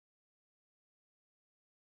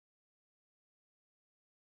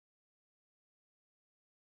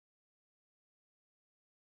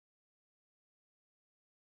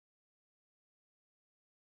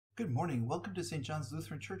Good morning. Welcome to St. John's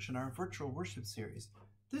Lutheran Church and our virtual worship series.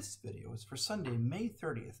 This video is for Sunday, May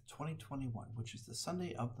 30th, 2021, which is the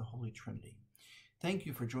Sunday of the Holy Trinity. Thank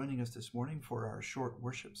you for joining us this morning for our short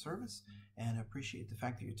worship service, and I appreciate the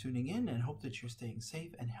fact that you're tuning in and hope that you're staying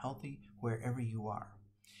safe and healthy wherever you are.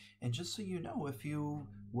 And just so you know, if you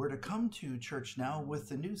were to come to church now with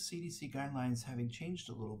the new CDC guidelines having changed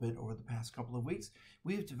a little bit over the past couple of weeks,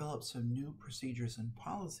 we've developed some new procedures and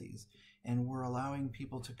policies, and we're allowing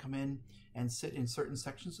people to come in and sit in certain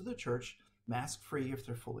sections of the church, mask-free if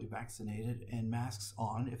they're fully vaccinated, and masks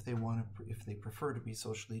on if they prefer to be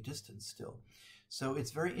socially distanced still. So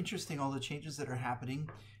it's very interesting, all the changes that are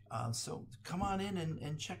happening. So come on in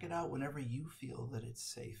and check it out whenever you feel that it's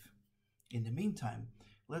safe. In the meantime,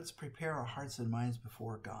 let's prepare our hearts and minds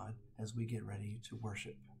before God as we get ready to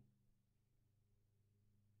worship.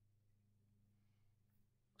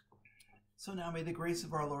 So now may the grace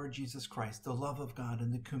of our Lord Jesus Christ, the love of God,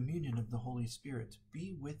 and the communion of the Holy Spirit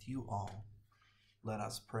be with you all. Let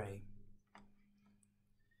us pray.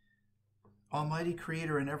 Almighty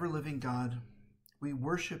Creator and ever-living God, we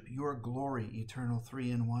worship your glory, eternal three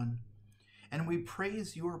in one, and we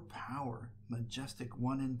praise your power, majestic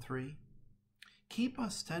one in three. Keep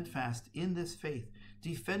us steadfast in this faith,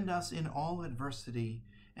 defend us in all adversity,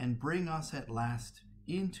 and bring us at last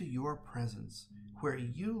into your presence, where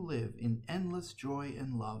you live in endless joy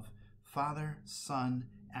and love, Father, Son,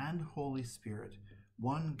 and Holy Spirit,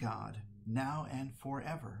 one God, now and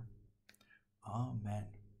forever. Amen.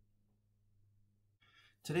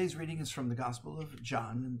 Today's reading is from the Gospel of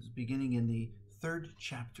John, beginning in the 3rd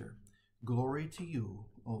chapter. Glory to you,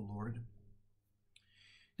 O Lord.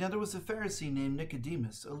 Now there was a Pharisee named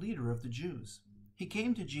Nicodemus, a leader of the Jews. He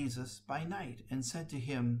came to Jesus by night and said to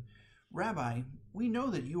him, Rabbi, we know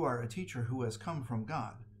that you are a teacher who has come from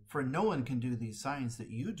God, for no one can do these signs that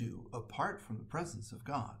you do apart from the presence of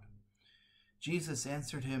God. Jesus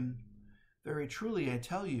answered him, Very truly I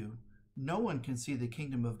tell you, no one can see the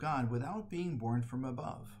kingdom of God without being born from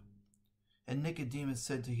above. And Nicodemus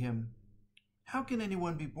said to him, How can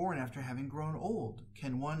anyone be born after having grown old?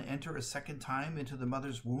 Can one enter a second time into the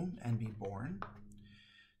mother's womb and be born?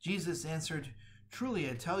 Jesus answered, Truly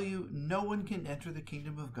I tell you, no one can enter the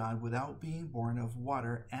kingdom of God without being born of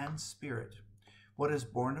water and spirit. What is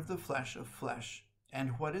born of the flesh,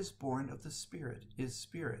 and what is born of the spirit is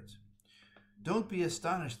spirit. Don't be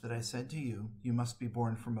astonished that I said to you, you must be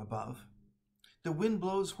born from above. The wind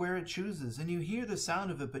blows where it chooses, and you hear the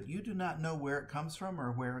sound of it, but you do not know where it comes from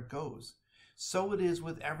or where it goes. So it is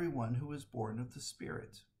with everyone who is born of the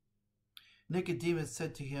Spirit. Nicodemus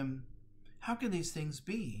said to him, How can these things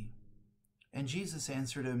be? And Jesus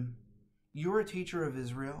answered him, You are a teacher of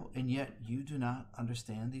Israel, and yet you do not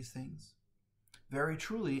understand these things? Very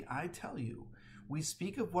truly, I tell you, we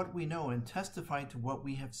speak of what we know and testify to what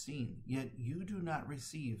we have seen, yet you do not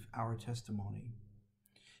receive our testimony.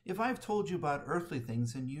 If I have told you about earthly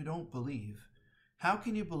things and you don't believe, how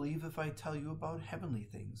can you believe if I tell you about heavenly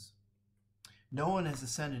things? No one has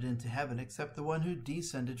ascended into heaven except the one who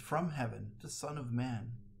descended from heaven, the Son of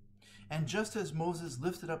Man. And just as Moses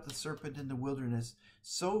lifted up the serpent in the wilderness,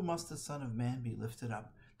 so must the Son of Man be lifted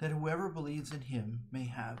up, that whoever believes in him may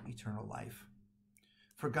have eternal life.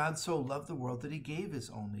 For God so loved the world that he gave his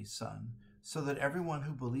only Son, so that everyone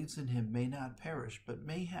who believes in him may not perish, but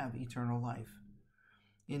may have eternal life.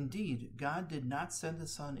 Indeed, God did not send the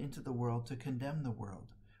Son into the world to condemn the world,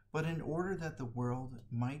 but in order that the world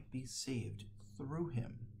might be saved through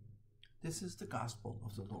him. This is the gospel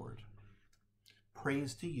of the Lord.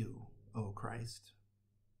 Praise to you, O Christ.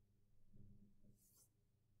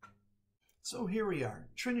 So here we are,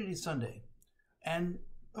 Trinity Sunday. And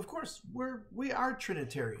of course, we are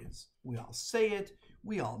Trinitarians. We all say it,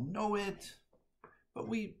 we all know it, but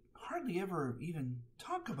we hardly ever even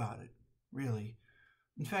talk about it, really.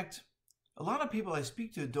 In fact, a lot of people I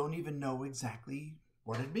speak to don't even know exactly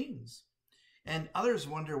what it means. And others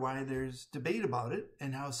wonder why there's debate about it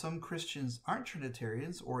and how some Christians aren't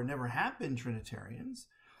Trinitarians or never have been Trinitarians.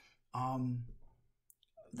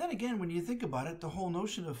 Then again, when you think about it, the whole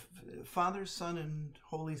notion of Father, Son, and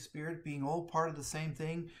Holy Spirit being all part of the same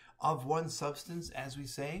thing, of one substance, as we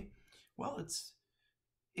say, well,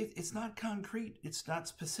 it's not concrete, it's not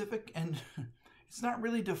specific, and it's not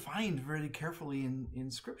really defined very carefully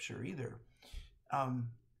in Scripture either.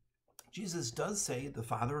 Jesus does say the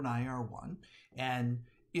Father and I are one, and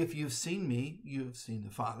if you've seen me, you've seen the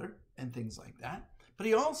Father, and things like that. But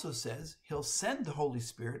he also says he'll send the Holy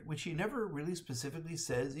Spirit, which he never really specifically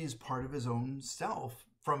says is part of his own self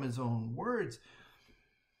from his own words.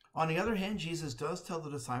 On the other hand, Jesus does tell the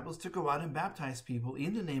disciples to go out and baptize people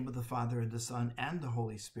in the name of the Father and the Son and the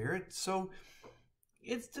Holy Spirit. So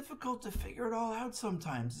it's difficult to figure it all out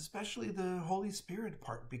sometimes, especially the Holy Spirit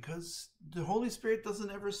part, because the Holy Spirit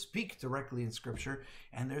doesn't ever speak directly in Scripture,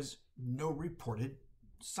 and there's no reported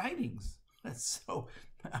sightings. So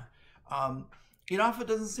it often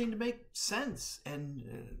doesn't seem to make sense. And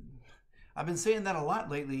I've been saying that a lot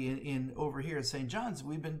lately in over here at St. John's.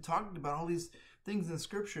 We've been talking about all these things in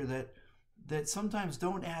Scripture that sometimes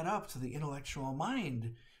don't add up to the intellectual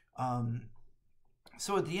mind.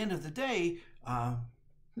 So at the end of the day,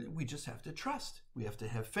 we just have to trust. We have to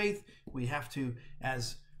have faith. We have to,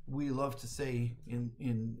 as we love to say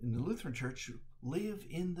in the Lutheran Church, live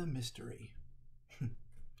in the mystery.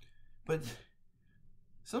 But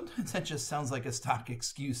sometimes that just sounds like a stock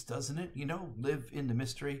excuse, doesn't it? You know, live in the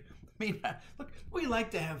mystery. I mean, look, we like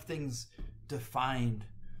to have things defined.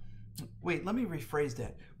 Wait, let me rephrase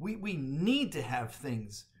that. We need to have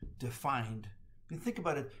things defined. I mean, think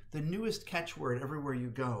about it. The newest catchword everywhere you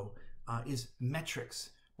go is metrics,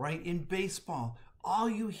 right? In baseball, all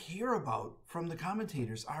you hear about from the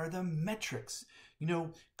commentators are the metrics. You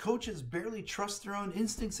know, coaches barely trust their own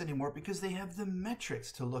instincts anymore because they have the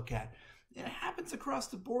metrics to look at. It happens across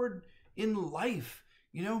the board in life,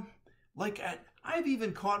 you know, like I've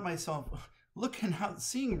even caught myself looking out,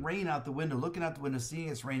 seeing rain out the window, looking out the window, seeing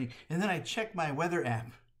it's raining, and then I check my weather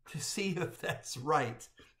app to see if that's right.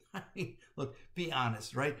 I mean, look, be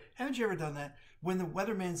honest, right? Haven't you ever done that? When the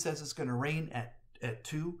weatherman says it's going to rain at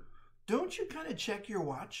 2, don't you kind of check your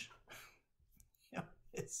watch? You know,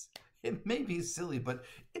 it may be silly, but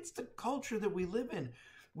it's the culture that we live in.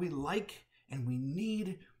 We like and we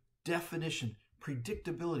need definition,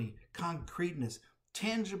 predictability, concreteness,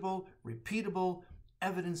 tangible, repeatable,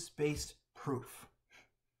 evidence-based proof.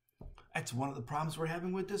 That's one of the problems we're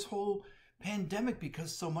having with this whole pandemic,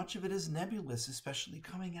 because so much of it is nebulous, especially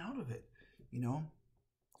coming out of it, you know?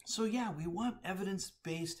 So yeah, we want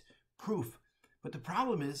evidence-based proof. But the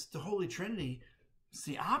problem is the Holy Trinity is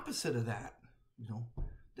the opposite of that, you know?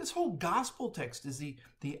 This whole gospel text is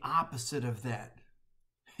the opposite of that.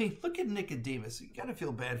 Hey, look at Nicodemus. You got to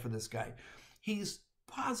feel bad for this guy. He's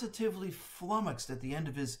positively flummoxed at the end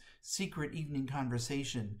of his secret evening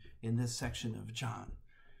conversation in this section of John.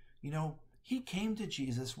 You know, he came to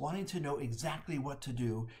Jesus wanting to know exactly what to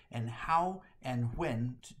do and how and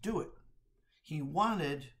when to do it. He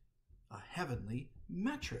wanted a heavenly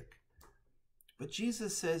metric. But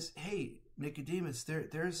Jesus says, hey, Nicodemus,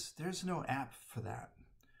 there's no app for that.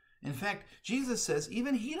 In fact, Jesus says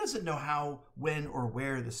even he doesn't know how, when, or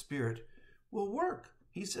where the Spirit will work.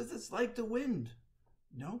 He says it's like the wind.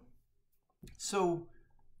 No? So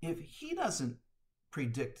if he doesn't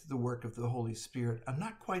predict the work of the Holy Spirit, I'm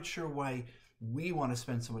not quite sure why we want to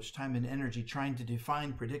spend so much time and energy trying to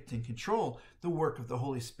define, predict, and control the work of the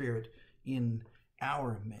Holy Spirit in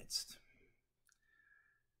our midst.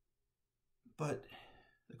 But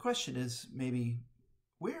the question is maybe,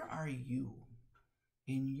 where are you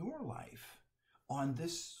in your life on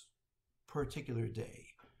this particular day?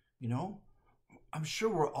 You know, I'm sure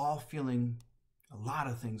we're all feeling a lot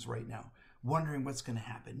of things right now, wondering what's going to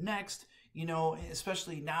happen next. You know,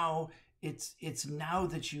 especially now, it's now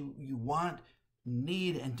that you want,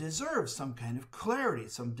 need, and deserve some kind of clarity,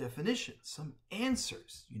 some definition, some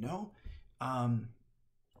answers, you know.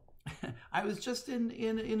 I was just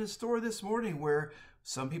in a store this morning where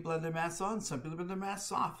some people have their masks on, some people have their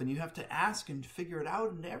masks off, and you have to ask and figure it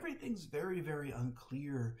out, and everything's very, very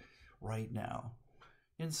unclear right now.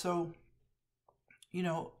 And so, you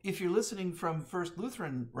know, if you're listening from First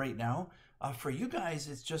Lutheran right now, for you guys,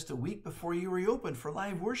 it's just a week before you reopen for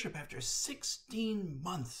live worship after 16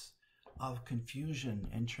 months of confusion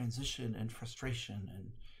and transition and frustration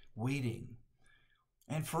and waiting.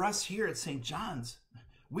 And for us here at St. John's,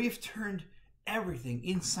 we've turned everything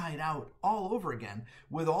inside out all over again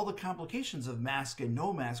with all the complications of mask and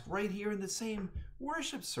no mask right here in the same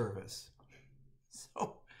worship service.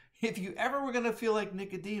 So if you ever were going to feel like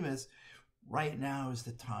Nicodemus, right now is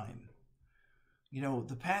the time. You know,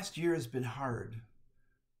 the past year has been hard,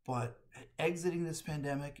 but exiting this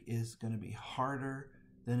pandemic is going to be harder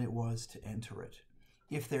than it was to enter it.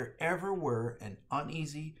 If there ever were an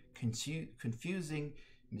uneasy, confusing,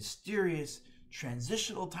 mysterious,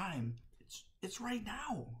 transitional time, it's right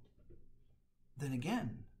now. Then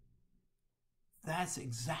again, that's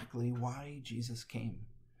exactly why Jesus came.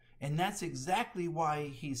 And that's exactly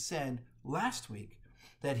why he said last week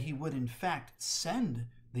that he would in fact send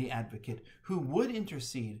the advocate who would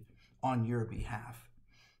intercede on your behalf.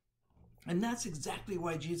 And that's exactly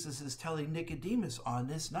why Jesus is telling Nicodemus on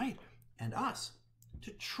this night, and us,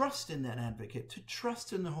 to trust in that advocate, to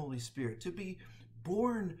trust in the Holy Spirit, to be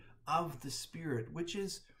born of the Spirit, which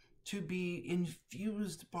is to be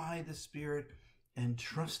infused by the Spirit and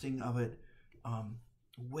trusting of it,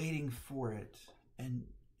 waiting for it,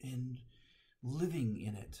 and living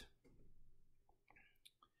in it.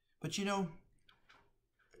 But you know,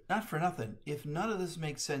 not for nothing, if none of this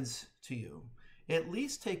makes sense to you, at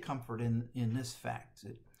least take comfort in this fact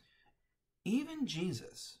that even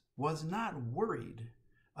Jesus was not worried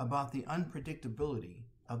about the unpredictability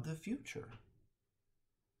of the future,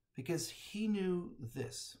 because he knew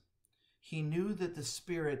this. He knew that the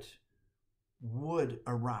Spirit would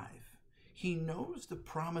arrive. He knows the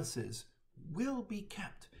promises will be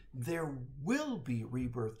kept. There will be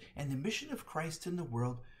rebirth, and the mission of Christ in the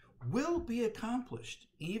world will be accomplished,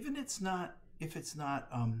 even if it's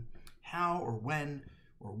not how or when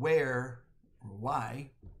or where or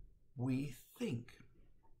why we think.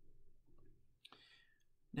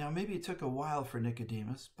 Now, maybe it took a while for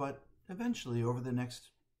Nicodemus, but eventually, over the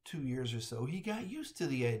next 2 years or so, he got used to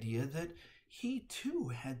the idea that he too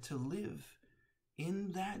had to live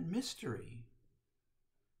in that mystery.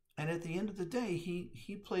 And at the end of the day,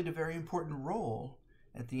 he played a very important role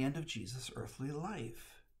at the end of Jesus' earthly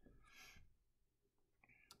life.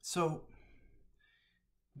 So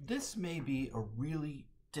this may be a really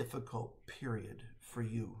difficult period for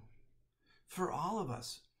you, for all of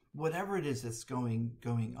us, whatever it is that's going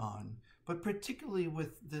on, but particularly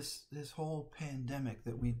with this whole pandemic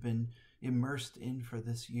that we've been immersed in for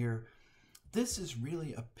this year. This is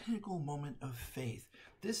really a pinnacle moment of faith.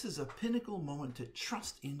 This is a pinnacle moment to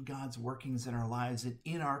trust in God's workings in our lives and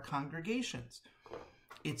in our congregations.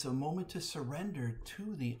 It's a moment to surrender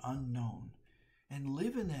to the unknown and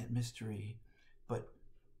live in that mystery. But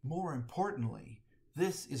more importantly,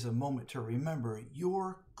 this is a moment to remember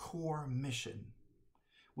your core mission,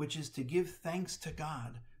 which is to give thanks to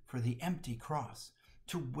God for the empty cross,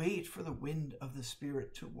 to wait for the wind of the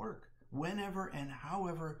Spirit to work whenever and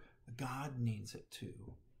however God needs it to.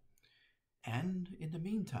 And in the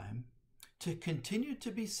meantime, to continue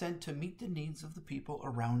to be sent to meet the needs of the people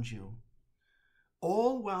around you,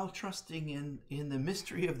 all while trusting in the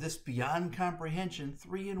mystery of this beyond comprehension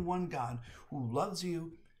 3-in-1 God who loves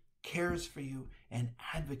you, cares for you, and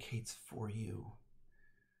advocates for you.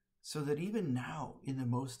 So that even now, in the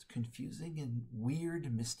most confusing and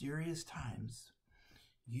weird, mysterious times,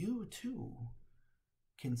 you too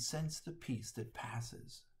can sense the peace that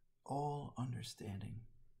passes all understanding,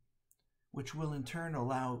 which will in turn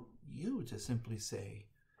allow you to simply say,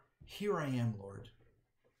 "Here I am, Lord,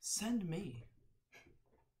 send me."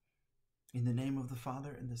 In the name of the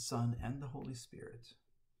Father, and the Son, and the Holy Spirit.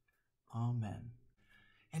 Amen.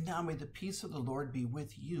 And now may the peace of the Lord be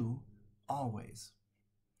with you always.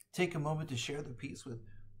 Take a moment to share the peace with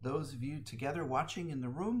those of you together watching in the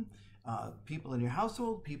room, people in your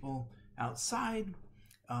household, people outside.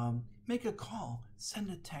 Make a call, send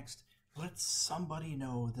a text. Let somebody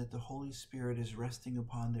know that the Holy Spirit is resting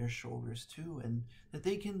upon their shoulders too, and that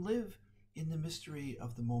they can live in the mystery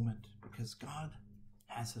of the moment because God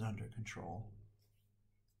has it under control.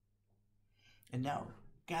 And now,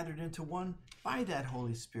 gathered into one by that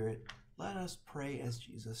Holy Spirit, let us pray as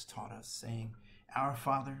Jesus taught us, saying, "Our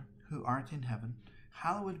Father, who art in heaven,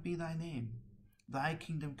 hallowed be thy name. Thy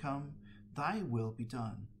kingdom come, thy will be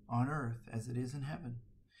done, on earth as it is in heaven.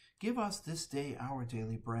 Give us this day our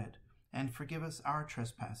daily bread, and forgive us our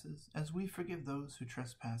trespasses, as we forgive those who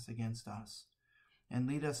trespass against us. And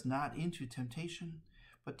lead us not into temptation,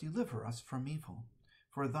 but deliver us from evil.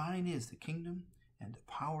 For thine is the kingdom, and the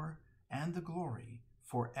power, and the glory,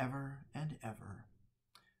 forever and ever.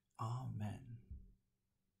 Amen."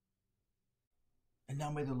 And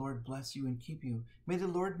now may the Lord bless you and keep you. May the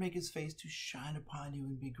Lord make his face to shine upon you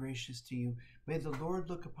and be gracious to you. May the Lord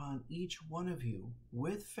look upon each one of you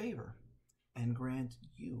with favor and grant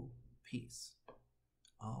you peace.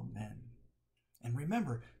 Amen. And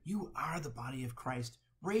remember, you are the body of Christ,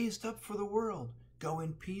 raised up for the world. Go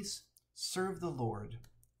in peace. Serve the Lord.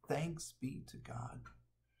 Thanks be to God.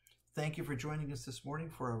 Thank you for joining us this morning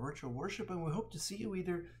for our virtual worship, and we hope to see you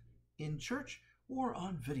either in church or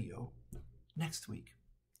on video next week.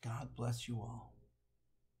 God bless you all.